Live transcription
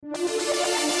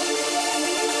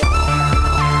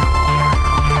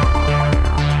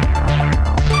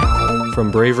From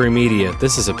Bravery Media,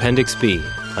 this is Appendix B.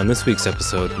 On this week's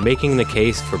episode, making the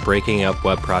case for breaking up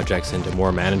web projects into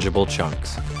more manageable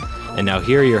chunks. And now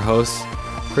here are your hosts,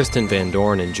 Kristen Van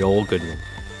Dorn and Joel Goodman.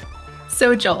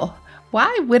 So Joel,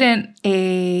 why wouldn't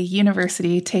a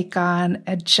university take on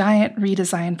a giant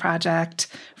redesign project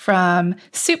from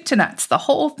soup to nuts, the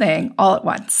whole thing, all at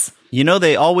once? You know,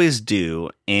 they always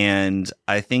do, and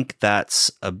I think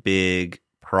that's a big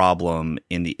problem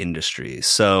in the industry.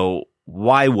 So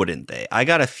why wouldn't they? I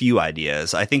got a few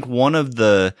ideas. I think one of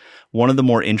the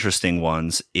more interesting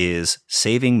ones is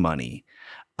saving money,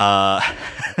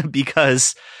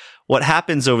 because what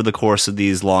happens over the course of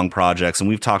these long projects, and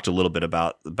we've talked a little bit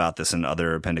about this in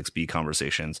other Appendix B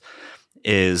conversations,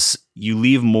 is you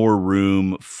leave more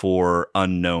room for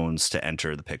unknowns to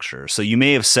enter the picture. So you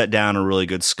may have set down a really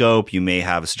good scope, you may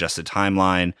have a suggested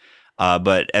timeline,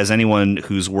 but as anyone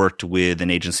who's worked with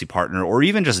an agency partner or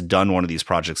even just done one of these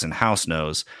projects in-house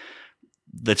knows,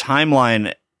 the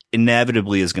timeline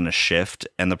inevitably is going to shift,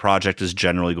 and the project is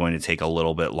generally going to take a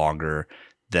little bit longer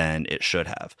than it should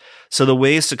have. So the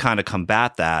ways to kind of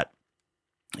combat that,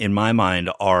 in my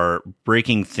mind, are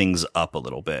breaking things up a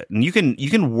little bit. And you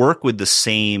can work with the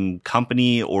same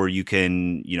company, or you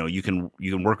can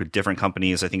work with different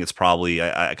companies. I think it's probably,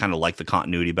 I kind of like the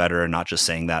continuity better, and not just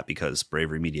saying that because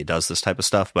Bravery Media does this type of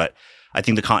stuff, but I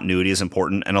think the continuity is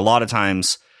important. And a lot of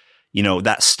times,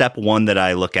 that step one that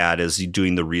I look at is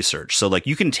doing the research. So like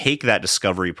you can take that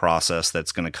discovery process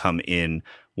that's going to come in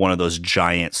one of those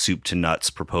giant soup to nuts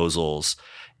proposals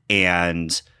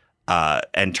and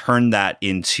turn that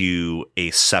into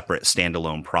a separate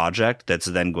standalone project that's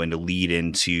then going to lead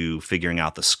into figuring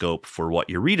out the scope for what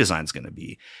your redesign is going to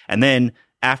be. And then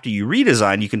after you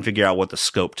redesign, you can figure out what the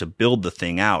scope to build the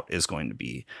thing out is going to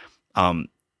be.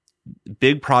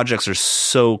 Big projects are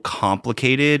so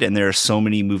complicated, and there are so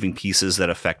many moving pieces that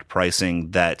affect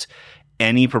pricing that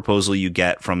any proposal you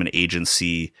get from an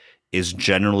agency is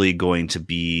generally going to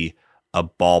be a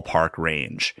ballpark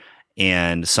range.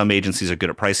 And some agencies are good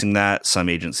at pricing that. Some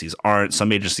agencies aren't.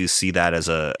 Some agencies see that as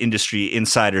a industry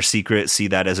insider secret, see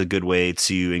that as a good way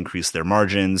to increase their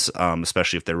margins,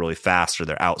 especially if they're really fast or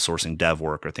they're outsourcing dev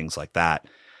work or things like that.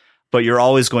 But you're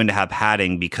always going to have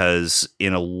padding, because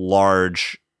in a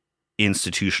large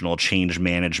institutional change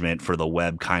management for the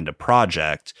web kind of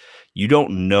project, you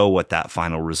don't know what that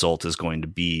final result is going to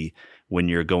be when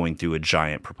you're going through a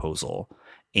giant proposal.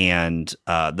 And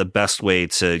the best way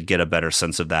to get a better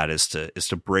sense of that is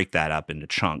to break that up into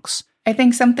chunks. I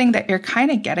think something that you're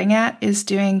kind of getting at is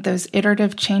doing those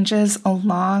iterative changes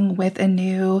along with a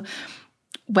new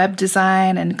web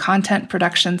design and content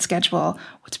production schedule.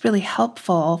 What's really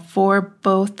helpful for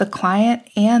both the client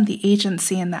and the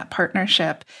agency in that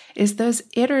partnership is those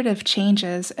iterative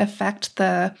changes affect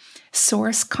the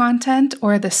source content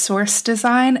or the source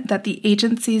design that the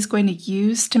agency is going to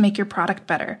use to make your product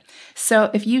better. So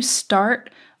if you start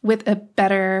with a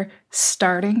better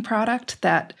starting product,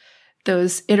 that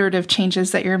those iterative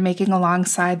changes that you're making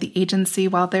alongside the agency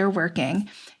while they're working,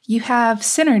 you have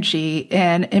synergy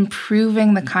in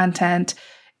improving the content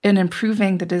and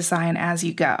improving the design as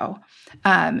you go.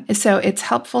 So it's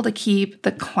helpful to keep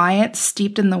the client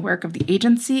steeped in the work of the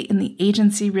agency and the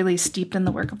agency really steeped in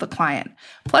the work of the client.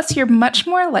 Plus, you're much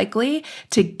more likely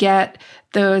to get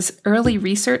those early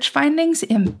research findings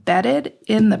embedded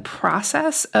in the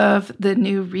process of the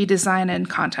new redesign and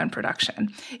content production.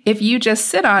 If you just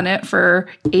sit on it for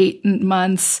 8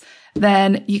 months,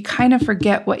 then you kind of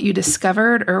forget what you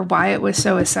discovered or why it was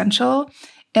so essential.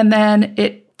 And then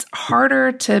it's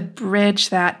harder to bridge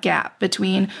that gap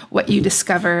between what you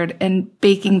discovered and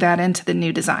baking that into the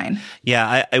new design.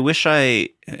 Yeah, I wish and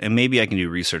maybe I can do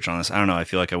research on this. I don't know. I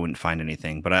feel like I wouldn't find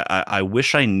anything, but I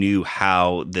wish I knew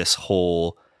how this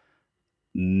whole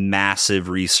massive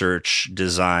research,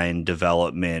 design,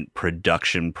 development,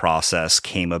 production process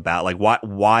came about. Like,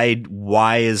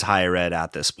 why is higher ed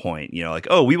at this point? Like,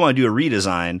 oh, we want to do a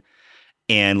redesign,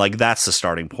 and like that's the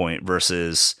starting point,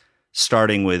 versus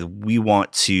starting with, we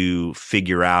want to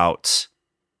figure out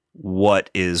what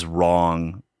is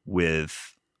wrong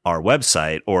with our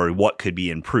website or what could be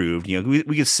improved. We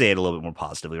could say it a little bit more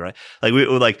positively, right?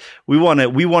 Like we want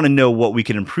to know what we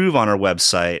can improve on our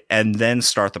website and then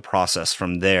start the process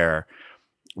from there,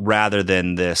 rather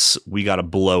than this, we got to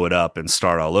blow it up and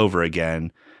start all over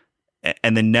again.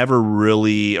 And then never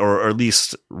really, or at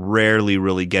least rarely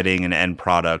really getting an end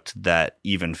product that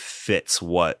even fits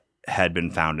what had been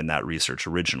found in that research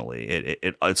originally.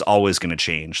 It's always going to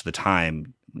change. The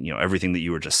time, everything that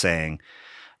you were just saying,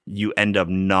 you end up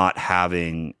not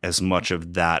having as much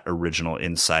of that original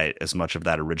insight, as much of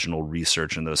that original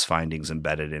research and those findings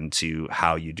embedded into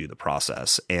how you do the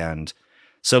process. And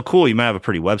So cool, you might have a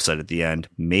pretty website at the end,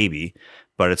 maybe,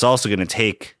 but it's also going to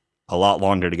take a lot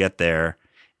longer to get there,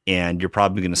 and you're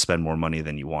probably going to spend more money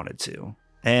than you wanted to.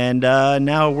 And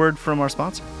now a word from our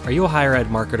sponsor. Are you a higher ed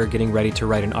marketer getting ready to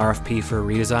write an RFP for a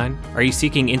redesign? Are you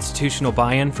seeking institutional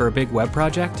buy-in for a big web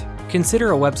project?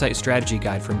 Consider a website strategy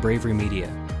guide from Bravery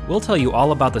Media. We'll tell you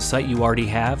all about the site you already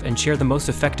have and share the most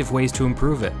effective ways to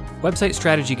improve it. Website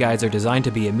strategy guides are designed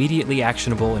to be immediately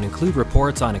actionable and include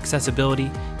reports on accessibility,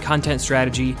 content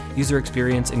strategy, user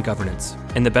experience, and governance.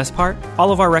 And the best part?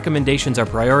 All of our recommendations are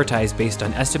prioritized based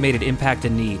on estimated impact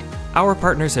and need. Our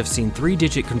partners have seen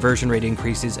 3-digit conversion rate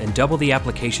increases and double the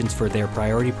applications for their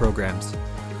priority programs.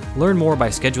 Learn more by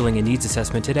scheduling a needs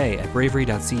assessment today at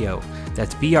bravery.co.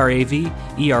 That's bravery.co.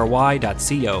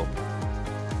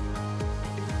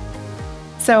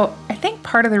 So I think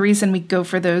part of the reason we go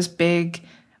for those big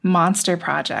monster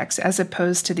projects as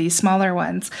opposed to these smaller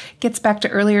ones gets back to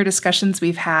earlier discussions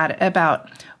we've had about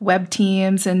web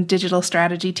teams and digital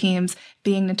strategy teams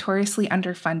being notoriously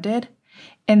underfunded.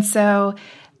 And so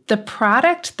the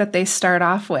product that they start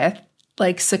off with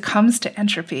succumbs to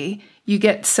entropy. You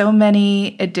get so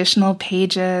many additional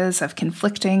pages of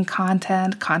conflicting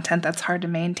content that's hard to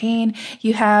maintain.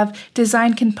 You have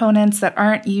design components that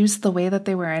aren't used the way that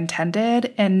they were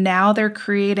intended, and now they're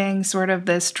creating sort of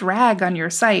this drag on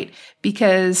your site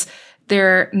because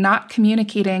they're not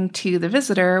communicating to the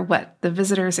visitor what the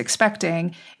visitor is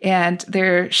expecting, and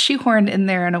they're shoehorned in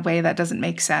there in a way that doesn't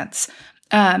make sense.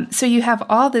 So you have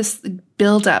all this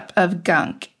buildup of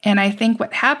gunk. And I think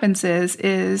what happens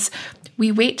is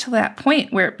we wait till that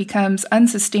point where it becomes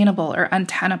unsustainable or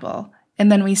untenable.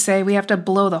 And then we say we have to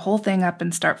blow the whole thing up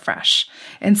and start fresh.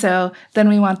 And so then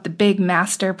we want the big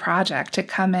master project to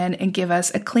come in and give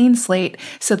us a clean slate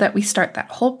so that we start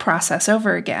that whole process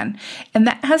over again. And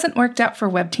that hasn't worked out for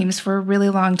web teams for a really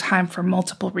long time for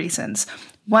multiple reasons.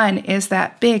 One is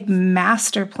that big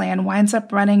master plan winds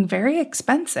up running very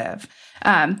expensive.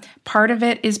 Part of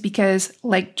it is because,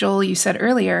 like Joel, you said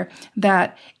earlier,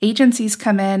 that agencies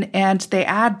come in and they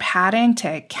add padding to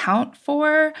account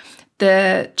for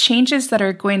the changes that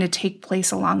are going to take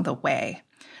place along the way.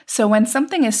 So when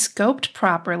something is scoped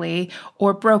properly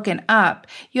or broken up,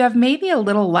 you have maybe a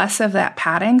little less of that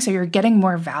padding, so you're getting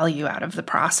more value out of the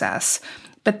process.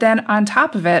 But then on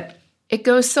top of it, it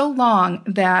goes so long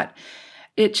that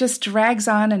it just drags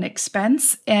on an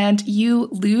expense, and you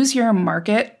lose your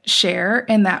market share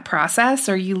in that process,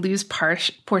 or you lose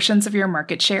portions of your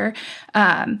market share.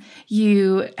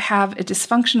 You have a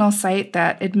dysfunctional site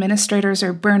that administrators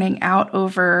are burning out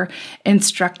over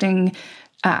instructing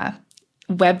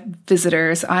web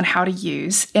visitors on how to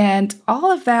use. And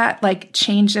all of that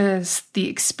changes the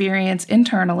experience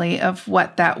internally of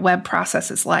what that web process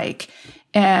is like.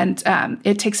 And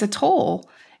it takes a toll.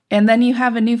 And then you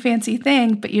have a new fancy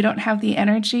thing, but you don't have the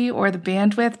energy or the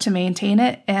bandwidth to maintain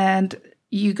it. And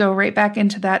you go right back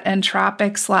into that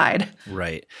entropic slide.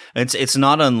 Right. It's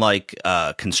not unlike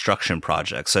construction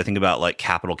projects. I think about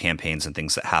capital campaigns and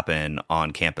things that happen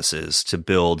on campuses to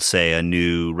build, say, a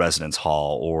new residence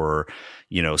hall or,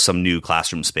 some new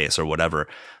classroom space or whatever.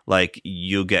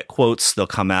 You'll get quotes, they'll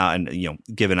come out and,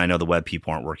 given I know the web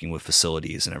people aren't working with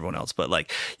facilities and everyone else, but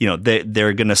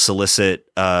they're going to solicit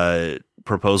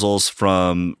proposals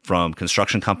from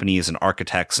construction companies and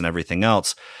architects and everything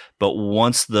else. But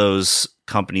once those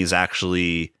companies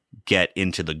actually get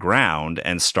into the ground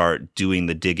and start doing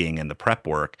the digging and the prep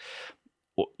work,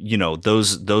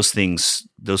 those things,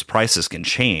 those prices can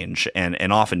change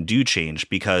and often do change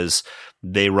because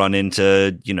they run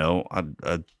into,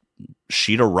 a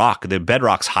sheet of rock. The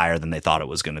bedrock's higher than they thought it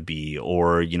was going to be,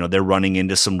 or, they're running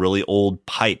into some really old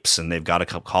pipes and they've got to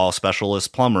call a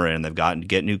specialist plumber in, they've got to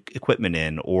get new equipment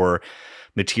in, or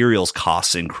materials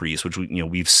costs increase, which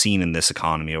we've seen in this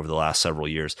economy over the last several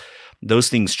years. Those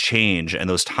things change and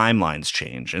those timelines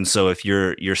change. And so if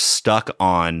you're stuck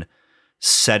on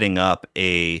setting up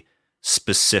a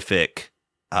specific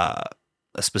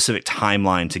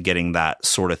timeline to getting that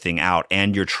sort of thing out,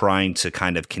 and you're trying to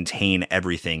kind of contain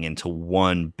everything into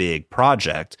one big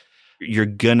project, you're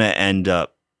going to end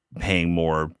up paying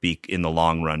more in the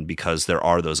long run because there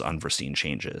are those unforeseen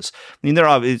changes. I mean,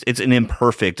 it's an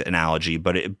imperfect analogy,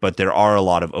 but there are a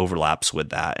lot of overlaps with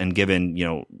that. And given,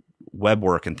 web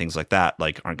work and things like that,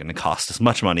 aren't going to cost as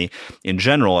much money in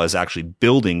general as actually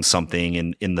building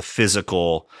something in the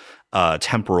physical,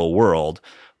 temporal world.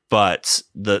 But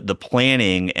the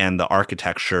planning and the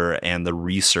architecture and the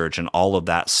research and all of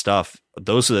that stuff,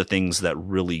 those are the things that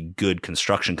really good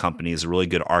construction companies, really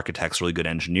good architects, really good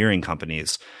engineering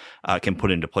companies can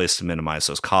put into place to minimize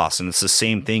those costs. And it's the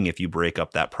same thing if you break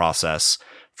up that process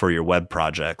for your web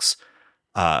projects.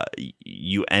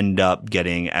 you end up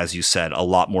getting, as you said, a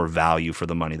lot more value for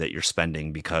the money that you're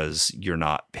spending because you're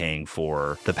not paying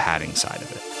for the padding side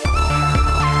of it.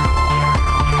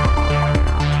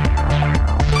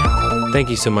 Thank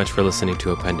you so much for listening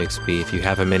to Appendix B. If you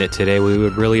have a minute today, we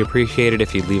would really appreciate it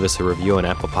if you'd leave us a review on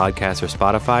Apple Podcasts or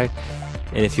Spotify.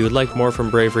 And if you would like more from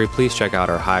Bravery, please check out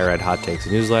our Higher Ed Hot Takes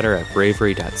newsletter at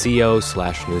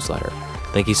bravery.co/newsletter.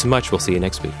 Thank you so much. We'll see you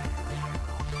next week.